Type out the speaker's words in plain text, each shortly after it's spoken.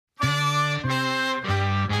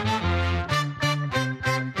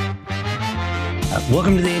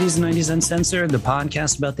Welcome to the 80s and 90s Uncensored, the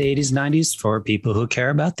podcast about the 80s and 90s for people who care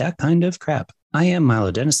about that kind of crap. I am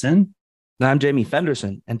Milo Dennison. And I'm Jamie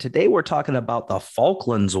Fenderson. And today we're talking about the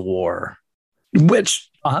Falklands War. Which,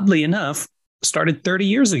 oddly enough, started 30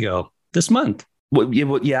 years ago this month.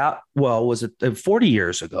 Yeah. Well, was it 40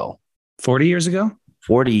 years ago? 40 years ago?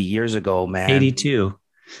 40 years ago, man. 82.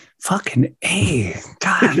 Fucking A.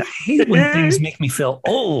 God, I hate when things make me feel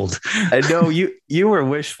old. I know you were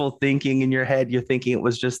wishful thinking in your head. You're thinking it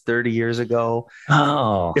was just 30 years ago.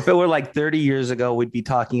 Oh. If it were like 30 years ago, we'd be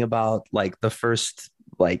talking about like the first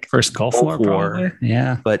Gulf War. Probably.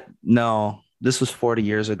 Yeah. But no, this was 40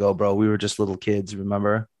 years ago, bro. We were just little kids,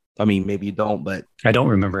 remember? I mean, maybe you don't, but I don't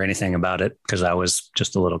remember anything about it because I was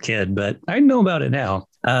just a little kid, but I know about it now.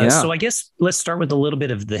 So I guess let's start with a little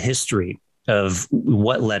bit of the history of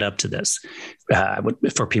what led up to this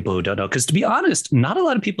for people who don't know. Because to be honest, not a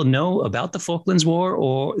lot of people know about the Falklands War,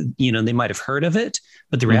 or, they might have heard of it.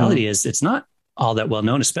 But the reality is it's not all that well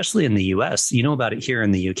known, especially in the US. You know about it here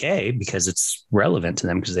in the UK because it's relevant to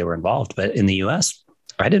them because they were involved. But in the US,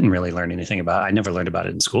 I didn't really learn anything about it. I never learned about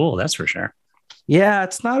it in school. That's for sure. Yeah,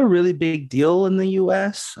 it's not a really big deal in the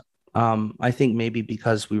US. I think maybe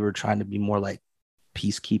because we were trying to be more like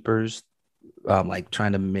peacekeepers, like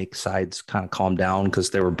trying to make sides kind of calm down because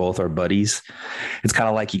they were both our buddies. It's kind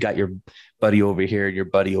of like you got your buddy over here and your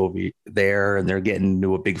buddy over there, and they're getting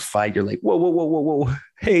into a big fight. You're like, whoa.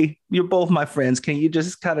 Hey, you're both my friends. Can you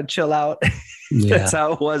just kind of chill out? Yeah. That's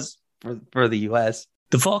how it was for the US.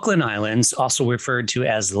 The Falkland Islands, also referred to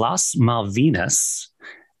as Las Malvinas,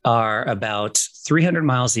 are about 300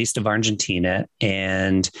 miles east of Argentina,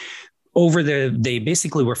 and over there, they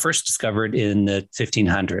basically were first discovered in the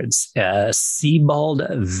 1500s. Sebald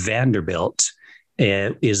Vanderbilt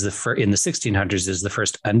is in the 1600s is the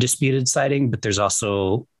first undisputed sighting, but there's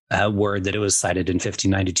also a word that it was sighted in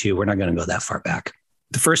 1592. We're not going to go that far back.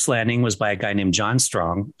 The first landing was by a guy named John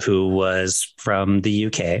Strong, who was from the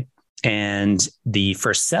UK. And the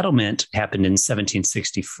first settlement happened in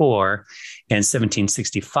 1764 and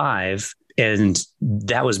 1765. And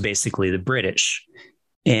that was basically the British.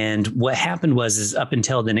 And what happened was up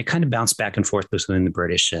until then, it kind of bounced back and forth between the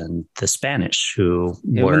British and the Spanish, who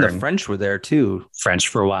were... And the French were there too. French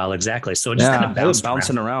for a while, exactly. So it just kind of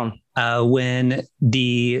bouncing around. When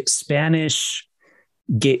the Spanish...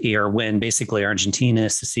 when basically Argentina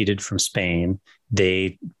seceded from Spain,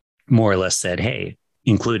 they more or less said, hey,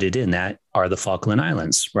 included in that are the Falkland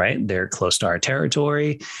Islands, right? They're close to our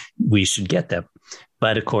territory. We should get them.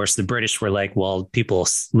 But of course, the British were like, well, people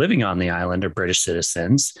living on the island are British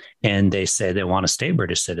citizens, and they say they want to stay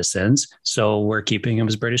British citizens. So we're keeping them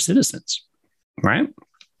as British citizens, right?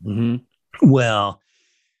 Mm-hmm. Well,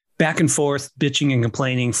 back and forth, bitching and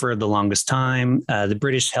complaining for the longest time. The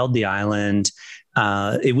British held the island.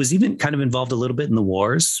 It was even kind of involved a little bit in the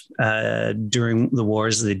wars. During the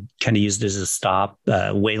wars, they kind of used it as a stop.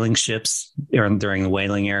 Whaling ships during the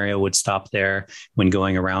whaling area would stop there when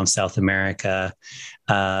going around South America.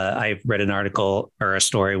 I read an article or a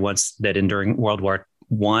story once that during World War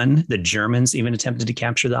I, the Germans even attempted to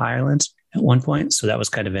capture the island at one point. So that was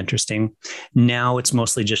kind of interesting. Now it's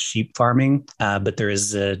mostly just sheep farming, but there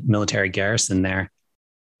is a military garrison there.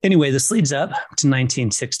 Anyway, this leads up to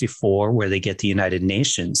 1964, where they get the United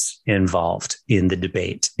Nations involved in the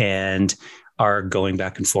debate and are going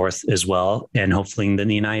back and forth as well. And hopefully then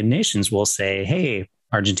the United Nations will say, hey,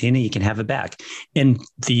 Argentina, you can have it back. And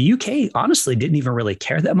the UK honestly didn't even really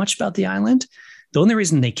care that much about the island. The only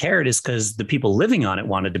reason they cared is because the people living on it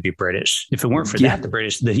wanted to be British. If it weren't for that,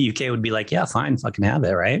 the UK would be like, yeah, fine, fucking have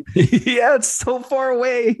it, right? Yeah, it's so far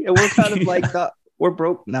away. And we're kind of like we're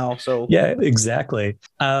broke now. So yeah, exactly.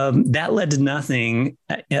 That led to nothing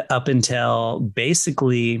up until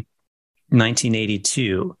basically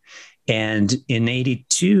 1982. And in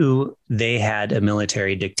 82, they had a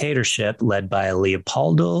military dictatorship led by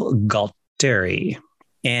Leopoldo Galtieri.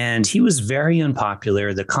 And he was very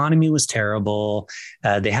unpopular. The economy was terrible.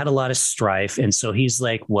 They had a lot of strife. And so he's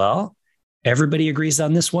like, well, everybody agrees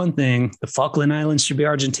on this one thing. The Falkland Islands should be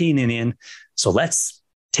Argentinian. So let's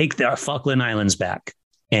take the Falkland Islands back.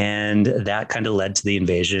 And that kind of led to the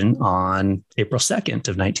invasion on April 2nd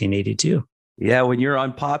of 1982. Yeah, when you're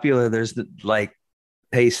unpopular, there's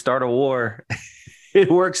hey, start a war. It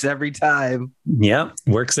works every time. Yep,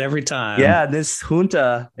 works every time. Yeah, this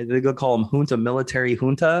junta, they go call them junta, military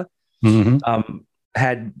junta,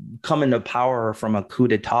 had come into power from a coup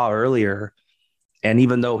d'etat earlier. And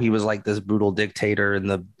even though he was like this brutal dictator and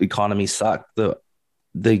the economy sucked,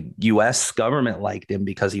 the U.S. government liked him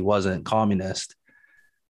because he wasn't communist.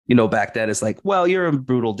 back then it's like, well, you're a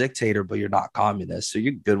brutal dictator, but you're not communist, so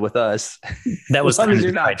you're good with us. That was As long kind as of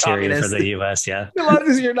you're the not criteria for communist, the US. Yeah. as long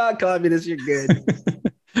as you're not communist, you're good.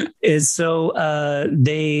 Is so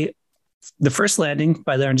the first landing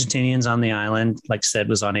by the Argentinians on the island, like I said,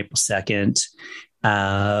 was on April 2nd.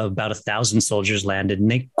 About 1,000 soldiers landed,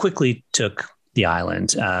 and they quickly took the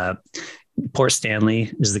island. Port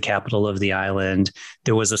Stanley is the capital of the island.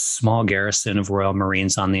 There was a small garrison of Royal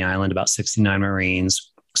Marines on the island, about 69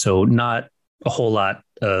 Marines. So not a whole lot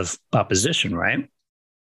of opposition, right?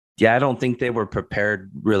 Yeah, I don't think they were prepared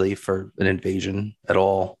really for an invasion at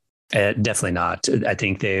all. Definitely not. I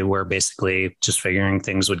think they were basically just figuring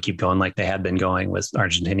things would keep going like they had been going, with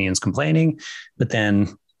Argentinians complaining, but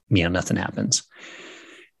then, nothing happens.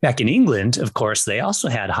 Back in England, of course, they also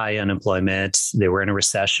had high unemployment. They were in a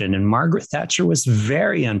recession, and Margaret Thatcher was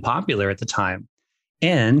very unpopular at the time.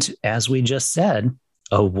 And as we just said,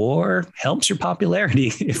 a war helps your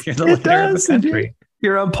popularity if you're the leader of the country.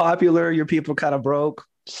 You're unpopular, your people kind of broke.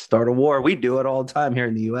 Start a war. We do it all the time here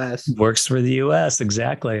in the US. Works for the US,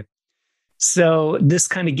 exactly. So this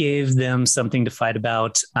kind of gave them something to fight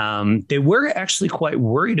about. They were actually quite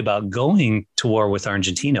worried about going to war with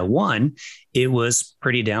Argentina. One, it was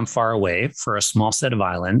pretty damn far away for a small set of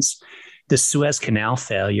islands. The Suez Canal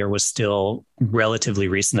failure was still relatively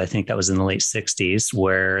recent. I think that was in the late 60s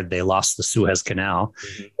where they lost the Suez Canal.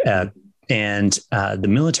 And the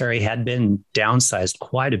military had been downsized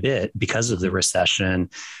quite a bit because of the recession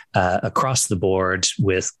across the board,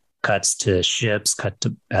 with cuts to ships, cut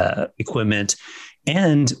to equipment.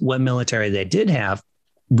 And what military they did have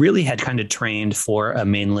really had kind of trained for a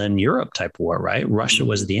mainland Europe type war, right? Russia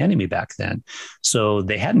was the enemy back then. So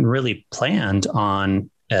they hadn't really planned on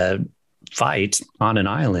a fight on an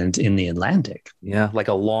island in the Atlantic. Yeah, like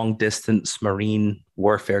a long distance marine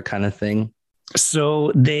warfare kind of thing.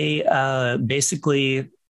 So they basically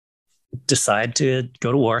decide to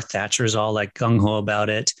go to war. Thatcher's all like gung-ho about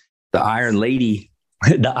it. The Iron Lady.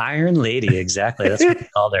 The Iron Lady, exactly. That's what they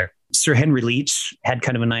called her. Sir Henry Leach had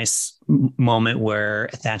kind of a nice moment where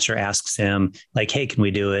Thatcher asks him, like, hey, can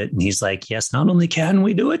we do it? And he's like, yes, not only can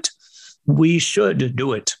we do it, we should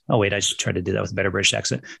do it. Oh, wait, I should try to do that with a better British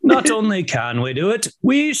accent. Not only can we do it,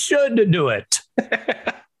 we should do it.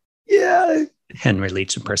 Yeah. Henry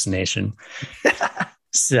Leach impersonation.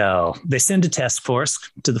 So they send a task force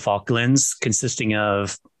to the Falklands consisting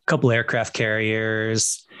of a couple aircraft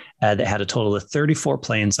carriers that had a total of 34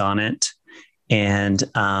 planes on it. And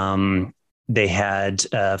they had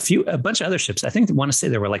a bunch of other ships. I think they want to say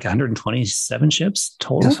there were like 127 ships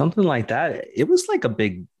total. Yeah, something like that. It was like a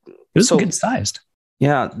big... It was good sized.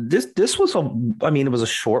 Yeah, this was it was a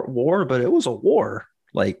short war, but it was a war.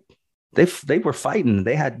 Like they were fighting.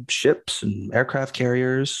 They had ships and aircraft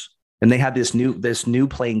carriers, and they had this new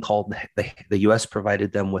plane called the US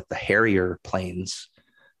provided them with the Harrier planes,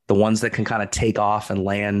 the ones that can kind of take off and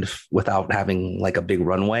land without having like a big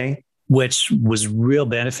runway. Which was real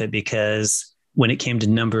benefit because when it came to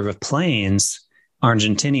number of planes,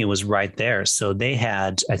 Argentina was right there. So they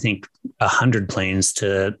had, I think, 100 planes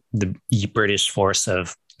to the British force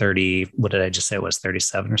of 30. What did I just say? It was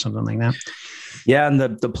 37 or something like that. Yeah. And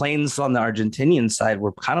the planes on the Argentinian side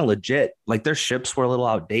were kind of legit. Like their ships were a little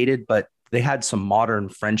outdated, but they had some modern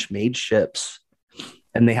French made ships.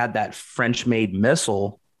 And they had that French made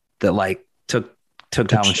missile that like took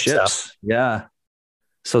down ships. Up. Yeah.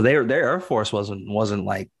 So their Air Force wasn't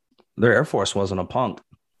a punk.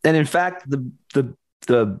 And in fact,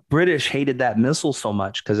 the British hated that missile so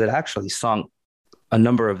much because it actually sunk a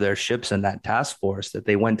number of their ships in that task force that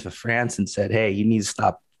they went to France and said, hey, you need to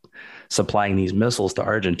stop supplying these missiles to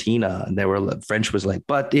Argentina. And French was like,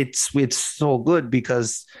 but it's so good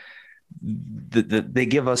because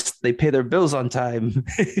they pay their bills on time.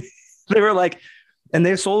 They were like, and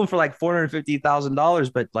they sold them for like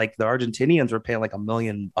 $450,000, but like the Argentinians were paying like $1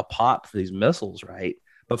 million a pop for these missiles, right?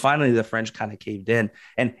 But finally, the French kind of caved in,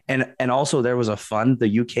 and also there was a fund.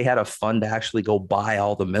 The UK had a fund to actually go buy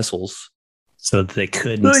all the missiles, so they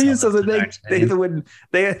couldn't.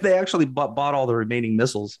 They actually bought all the remaining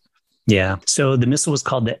missiles. Yeah. So the missile was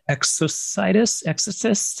called the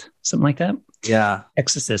Exorcist, something like that. Yeah,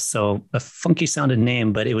 Exorcist. So a funky sounding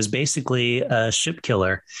name, but it was basically a ship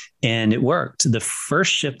killer, and it worked. The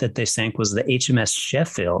first ship that they sank was the HMS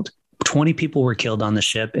Sheffield. 20 people were killed on the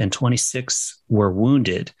ship and 26 were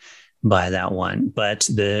wounded by that one. But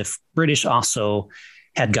the British also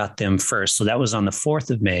had got them first. So that was on the 4th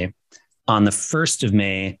of May. On the 1st of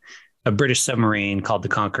May, a British submarine called the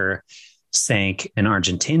Conqueror sank an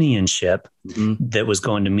Argentinian ship that was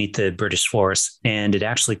going to meet the British force. And it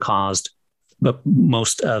actually caused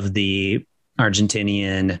most of the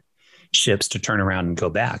Argentinian ships to turn around and go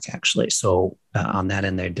back, actually. So on that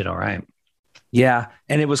end, they did all right. Yeah.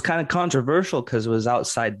 And it was kind of controversial because it was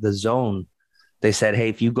outside the zone. They said, hey,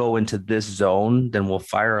 if you go into this zone, then we'll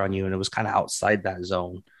fire on you. And it was kind of outside that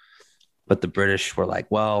zone. But the British were like,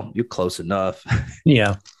 well, you're close enough.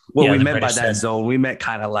 Yeah. What Yeah, we the meant by British that said, zone, we meant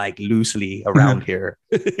kind of like loosely around here.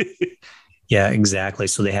 yeah, exactly.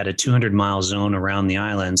 So they had a 200-mile zone around the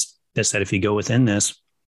islands that said if you go within this,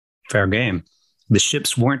 fair game. The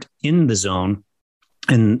ships weren't in the zone,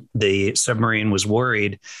 and the submarine was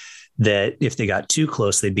worried that if they got too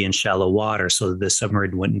close, they'd be in shallow water, so that the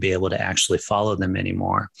submarine wouldn't be able to actually follow them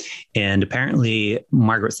anymore. And apparently,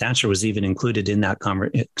 Margaret Thatcher was even included in that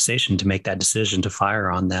conversation to make that decision to fire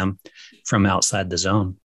on them from outside the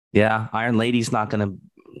zone. Yeah. Iron Lady's not going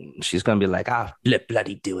to, she's going to be like, let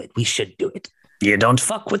bloody do it. We should do it. You don't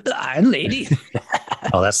fuck with the Iron Lady.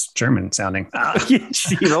 Oh, that's German sounding.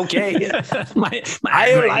 Okay. my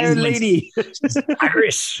Iron Lady.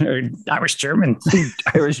 Irish or Irish German.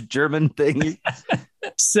 Irish German thing.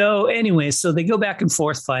 So anyway, so they go back and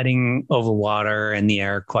forth fighting over water and the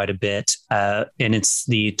air quite a bit. And it's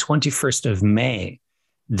the 21st of May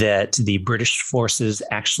that the British forces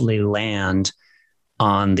actually land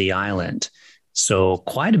on the island. So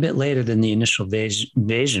quite a bit later than the initial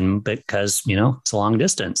invasion, because, it's a long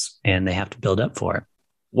distance and they have to build up for it.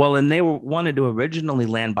 Well, and they wanted to originally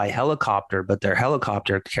land by helicopter, but their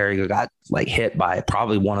helicopter carrier got hit by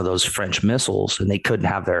probably one of those French missiles, and they couldn't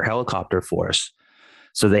have their helicopter force.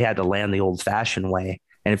 So they had to land the old fashioned way.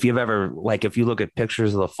 And if you've ever, if you look at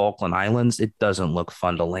pictures of the Falkland Islands, it doesn't look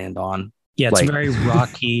fun to land on. Yeah, it's very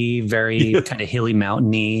rocky, very kind of hilly,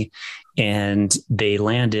 mountainy. And they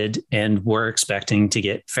landed and were expecting to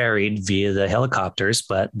get ferried via the helicopters,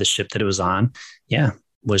 but the ship that it was on,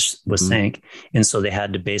 was sank. And so they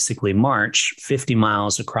had to basically march 50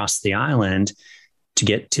 miles across the island to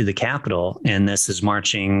get to the capital. And this is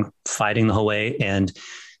marching, fighting the whole way. And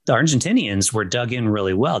the Argentinians were dug in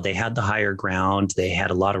really well. They had the higher ground. They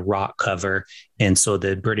had a lot of rock cover. And so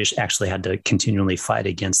the British actually had to continually fight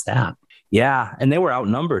against that. Yeah. And they were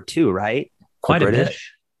outnumbered too, right? Quite a bit.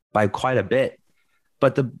 By quite a bit.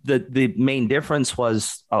 But the main difference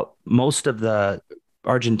was most of the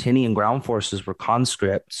Argentinian ground forces were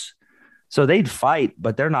conscripts. So they'd fight,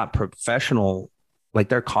 but they're not professional.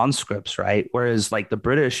 They're conscripts, right? Whereas the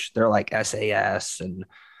British, they're like SAS and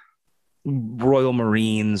Royal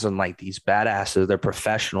Marines and these badasses. They're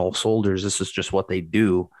professional soldiers. This is just what they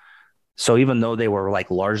do. So even though they were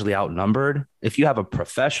largely outnumbered, if you have a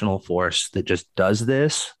professional force that just does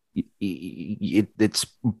this, it's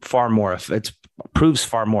proves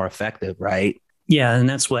far more effective, right? Yeah, and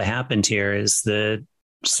that's what happened here is the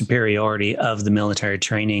superiority of the military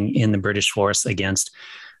training in the British force against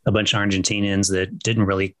a bunch of Argentinians that didn't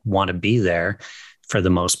really want to be there for the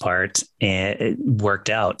most part. And it worked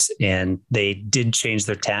out. And they did change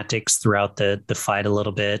their tactics throughout the fight a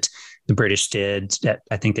little bit. The British did.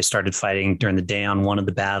 I think they started fighting during the day on one of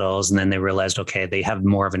the battles, and then they realized, okay, they have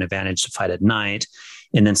more of an advantage to fight at night.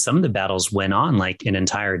 And then some of the battles went on an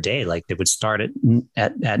entire day. They would start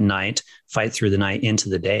at night, fight through the night into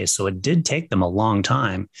the day. So it did take them a long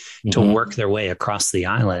time to work their way across the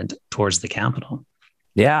island towards the capital.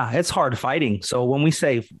 Yeah, it's hard fighting. So when we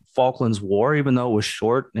say Falklands War, even though it was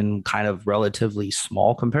short and kind of relatively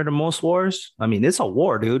small compared to most wars, I mean, it's a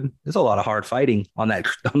war, dude. There's a lot of hard fighting on that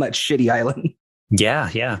shitty island. Yeah.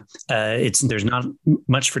 There's not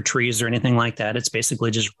much for trees or anything like that. It's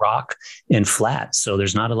basically just rock and flat. So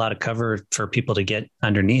there's not a lot of cover for people to get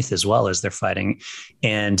underneath as well as they're fighting.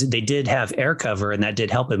 And they did have air cover, and that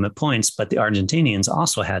did help them at points. But the Argentinians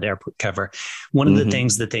also had air cover. One of the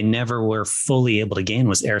things that they never were fully able to gain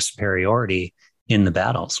was air superiority in the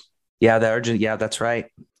battles. Yeah, that's right.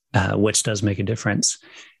 Which does make a difference.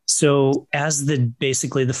 So as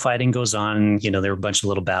basically the fighting goes on, there were a bunch of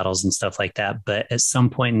little battles and stuff like that. But at some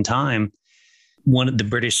point in time, one of the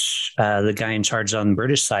British, the guy in charge on the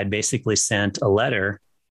British side basically sent a letter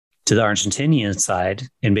to the Argentinian side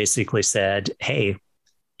and basically said, hey,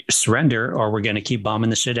 surrender or we're going to keep bombing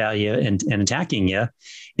the shit out of you and attacking you.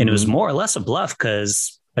 And it was more or less a bluff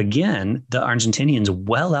because, again, the Argentinians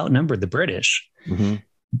well outnumbered the British.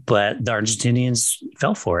 But the Argentinians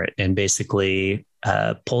fell for it and basically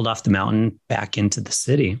pulled off the mountain back into the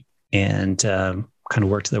city and kind of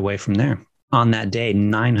worked their way from there. On that day,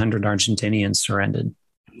 900 Argentinians surrendered.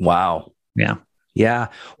 Wow. Yeah. Yeah.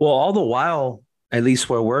 Well, all the while, at least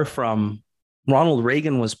where we're from, Ronald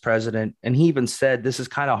Reagan was president. And he even said, this is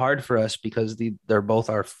kind of hard for us because they're both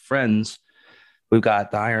our friends. We've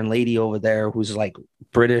got the Iron Lady over there who's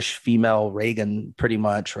British female Reagan, pretty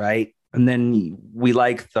much, right? And then we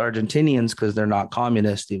like the Argentinians because they're not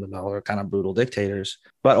communist, even though they're kind of brutal dictators.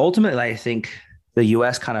 But ultimately, I think the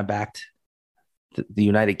US kind of backed the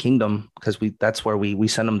United Kingdom because that's where we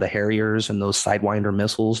sent them the Harriers and those Sidewinder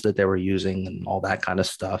missiles that they were using and all that kind of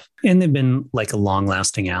stuff. And they've been like a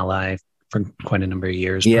long-lasting ally for quite a number of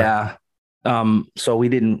years. Yeah. So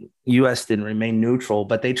US didn't remain neutral,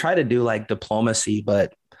 but they try to do like diplomacy,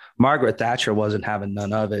 but Margaret Thatcher wasn't having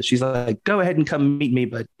none of it. She's like, go ahead and come meet me,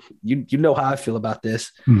 but you know how I feel about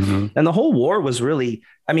this. Mm-hmm. And the whole war was really,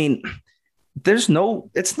 I mean, it's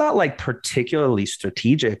not like particularly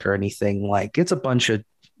strategic or anything. Like it's a bunch of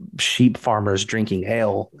sheep farmers drinking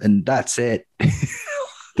ale and that's it.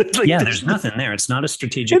 Like, there's nothing there. It's not a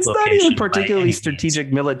strategic It's not even particularly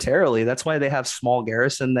strategic militarily. That's why they have small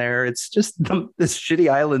garrison there. It's just this shitty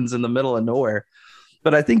islands in the middle of nowhere.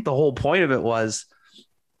 But I think the whole point of it was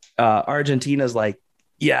Argentina's like,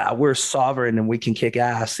 yeah, we're sovereign and we can kick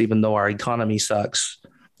ass even though our economy sucks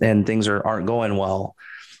and things aren't going well.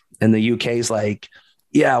 And the UK's like,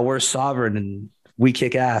 yeah, we're sovereign and we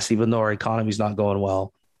kick ass even though our economy's not going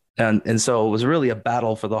well. And so it was really a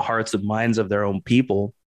battle for the hearts and minds of their own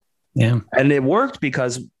people. Yeah. And it worked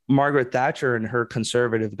because Margaret Thatcher and her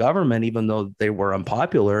conservative government, even though they were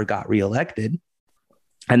unpopular, got reelected.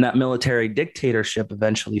 And that military dictatorship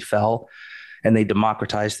eventually fell and they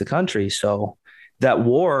democratized the country. So that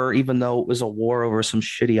war, even though it was a war over some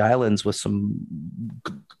shitty islands with some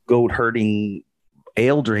goat herding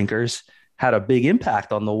ale drinkers, had a big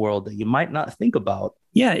impact on the world that you might not think about.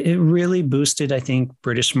 Yeah, it really boosted, I think,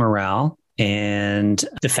 British morale. And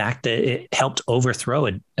the fact that it helped overthrow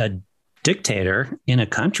a dictator in a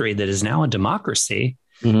country that is now a democracy,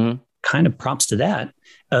 kind of props to that.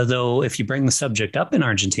 Although if you bring the subject up in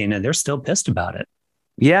Argentina, they're still pissed about it.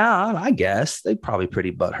 Yeah, I guess they're probably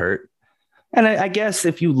pretty butthurt. And I guess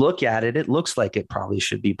if you look at it, it looks like it probably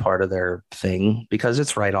should be part of their thing because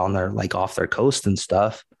it's right on their, like off their coast and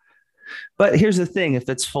stuff. But here's the thing, if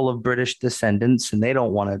it's full of British descendants and they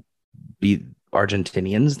don't want to be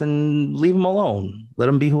Argentinians, then leave them alone. Let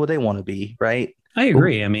them be who they want to be, right? I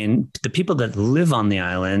agree. I mean, the people that live on the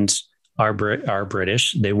island are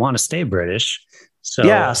British. They want to stay British. So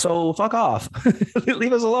yeah, so fuck off.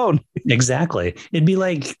 Leave us alone. Exactly. It'd be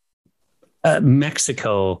like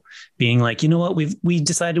Mexico being like, you know what? We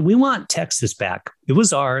decided we want Texas back. It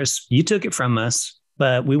was ours. You took it from us,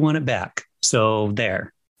 but we want it back. So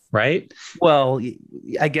there. Right? Well,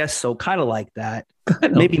 I guess so. Kind of like that.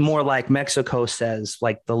 Maybe more like Mexico says,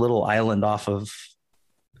 like the little island off of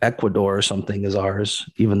Ecuador or something is ours,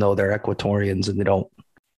 even though they're Equatorians and they don't.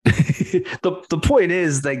 The point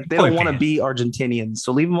is, like, they don't want to be Argentinians,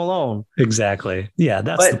 so leave them alone. Exactly. Yeah,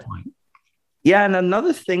 that's the point. Yeah, and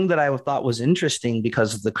another thing that I thought was interesting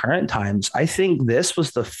because of the current times, I think this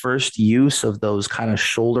was the first use of those kind of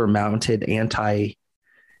shoulder-mounted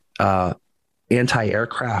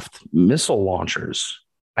anti-aircraft missile launchers.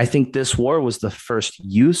 I think this war was the first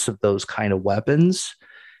use of those kind of weapons.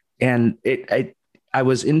 And I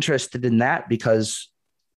was interested in that because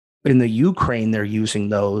in the Ukraine, they're using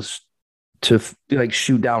those to like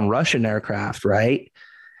shoot down Russian aircraft, right?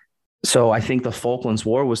 So I think the Falklands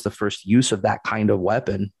War was the first use of that kind of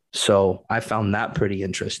weapon. So I found that pretty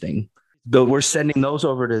interesting. But we're sending those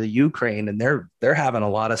over to the Ukraine and they're having a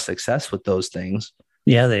lot of success with those things.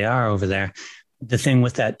 Yeah, they are over there. The thing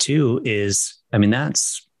with that too is, I mean,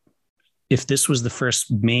 if this was the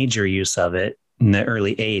first major use of it in the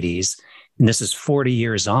early 80s, and this is 40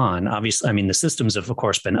 years on, obviously, I mean, the systems have, of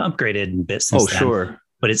course, been upgraded a bit since then. Sure.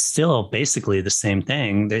 But it's still basically the same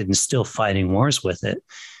thing. They're still fighting wars with it,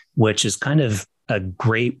 which is kind of a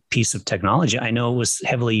great piece of technology. I know it was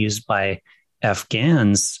heavily used by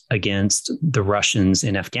Afghans against the Russians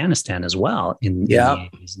in Afghanistan as well in the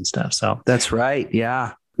 80s and stuff. So that's right.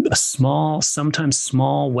 Yeah. Sometimes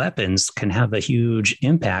small weapons can have a huge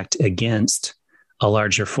impact against a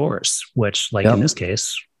larger force, which in this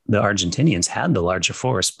case, the Argentinians had the larger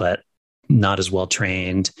force, but not as well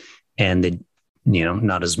trained and they,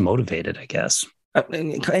 not as motivated, I guess.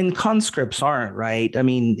 And conscripts aren't, right? I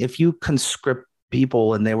mean, if you conscript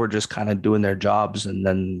people and they were just kind of doing their jobs and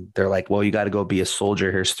then they're like, well, you got to go be a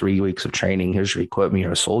soldier. Here's 3 weeks of training. Here's your equipment.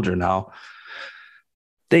 You're a soldier now.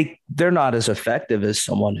 They're not as effective as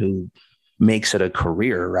someone who makes it a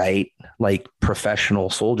career, right? Like professional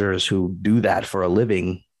soldiers who do that for a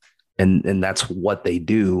living and that's what they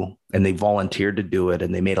do. And they volunteered to do it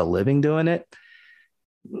and they made a living doing it.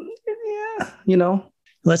 Yeah,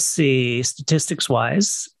 Let's see, statistics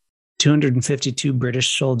wise, 252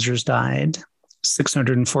 British soldiers died,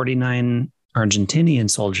 649 Argentinian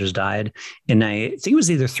soldiers died. And I think it was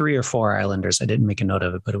either 3 or 4 islanders. I didn't make a note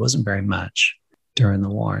of it, but it wasn't very much. during the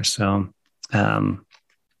war. So,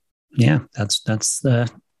 yeah, that's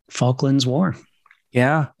the Falklands War.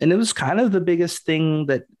 Yeah, and it was kind of the biggest thing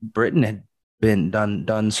that Britain had been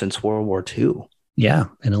done since World War II. Yeah,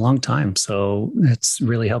 in a long time. So it's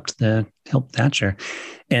really helped Thatcher.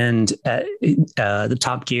 And the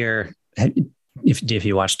Top Gear, if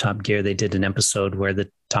you watch Top Gear, they did an episode where the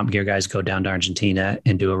Top Gear guys go down to Argentina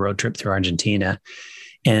and do a road trip through Argentina,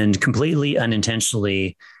 and completely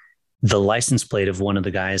unintentionally, the license plate of one of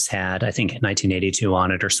the guys had, I think, 1982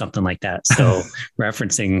 on it or something like that. So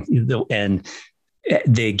referencing and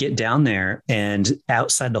they get down there, and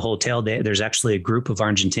outside the hotel, there's actually a group of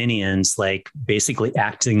Argentinians, like basically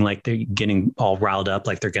acting like they're getting all riled up,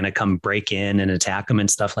 like they're going to come break in and attack them and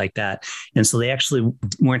stuff like that. And so they actually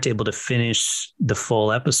weren't able to finish the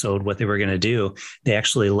full episode, what they were going to do. They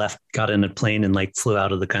actually got in a plane and like flew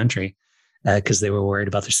out of the country because they were worried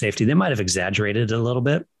about their safety. They might have exaggerated it a little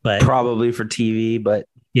bit, but probably for TV, but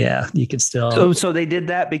yeah, you could still. So they did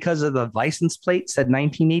that because of the license plate said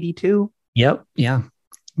 1982. Yep. Yeah.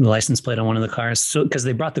 The license plate on one of the cars. So, because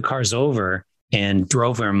they brought the cars over and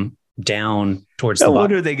drove them down towards the bottom. No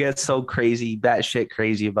wonder they get so crazy, batshit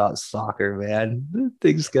crazy about soccer, man. The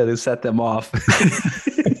thing's going to set them off.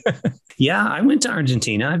 Yeah. I went to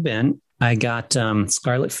Argentina. I got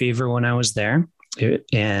scarlet fever when I was there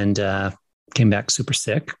and came back super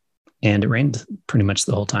sick, and it rained pretty much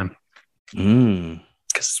the whole time.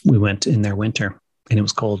 Because we went in their winter. And it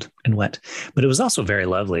was cold and wet, but it was also very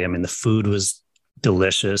lovely. I mean, the food was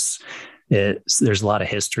delicious. There's a lot of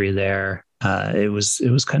history there. It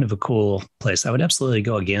was kind of a cool place. I would absolutely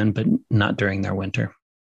go again, but not during their winter.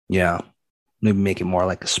 Yeah. Maybe make it more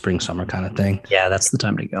like a spring, summer kind of thing. Yeah, that's the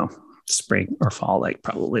time to go. Spring or fall, like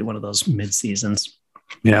probably one of those mid seasons.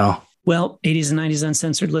 Yeah. Well, 80s and 90s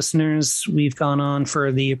Uncensored listeners, we've gone on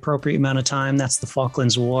for the appropriate amount of time. That's the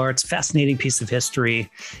Falklands War. It's a fascinating piece of history.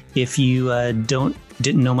 If you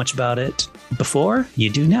didn't know much about it before, you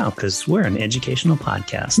do now, because we're an educational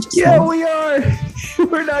podcast. Yeah, we are.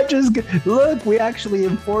 We're not just look. We actually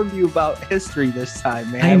informed you about history this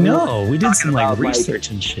time, man. I know. We did some like research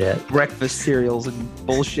and shit. Breakfast cereals and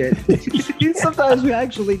bullshit. Sometimes we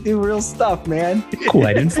actually do real stuff, man.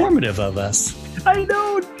 Quite informative of us. I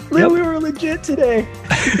know. Yep. We were legit today.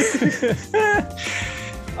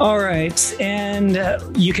 All right. And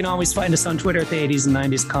you can always find us on Twitter at the 80s and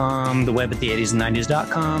 90s.com, the web at the 80s and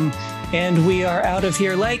 90s.com. And we are out of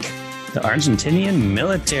here like the Argentinian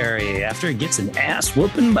military after it gets an ass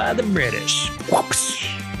whooping by the British. Whoops.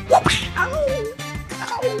 Whoops. Ow.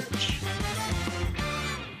 Ouch.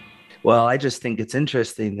 Well, I just think it's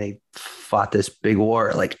interesting. They fought this big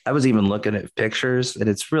war. Like, I was even looking at pictures, and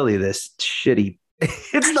it's really this shitty.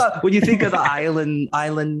 It's not, when you think of the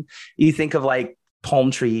island, you think of like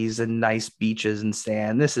palm trees and nice beaches and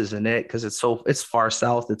sand. This isn't it, because it's far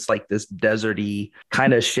south. It's like this deserty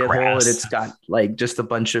kind of shithole, and it's got like just a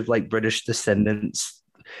bunch of like British descendants,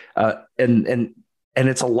 and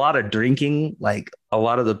it's a lot of drinking. Like, a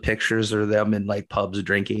lot of the pictures are them in like pubs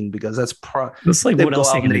drinking, because that's like what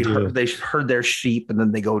else are they do? They herd their sheep and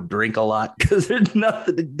then they go drink a lot because there's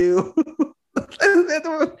nothing to do.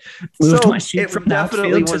 Moved my sheep from that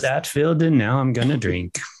field to that field, and now I'm gonna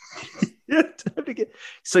drink.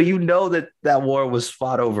 So you know that war was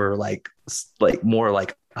fought over like more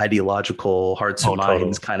like ideological hearts and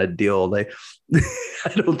minds kind of deal. I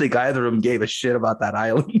don't think either of them gave a shit about that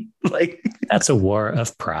island. Like, that's a war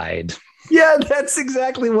of pride. Yeah, that's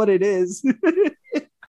exactly what it is.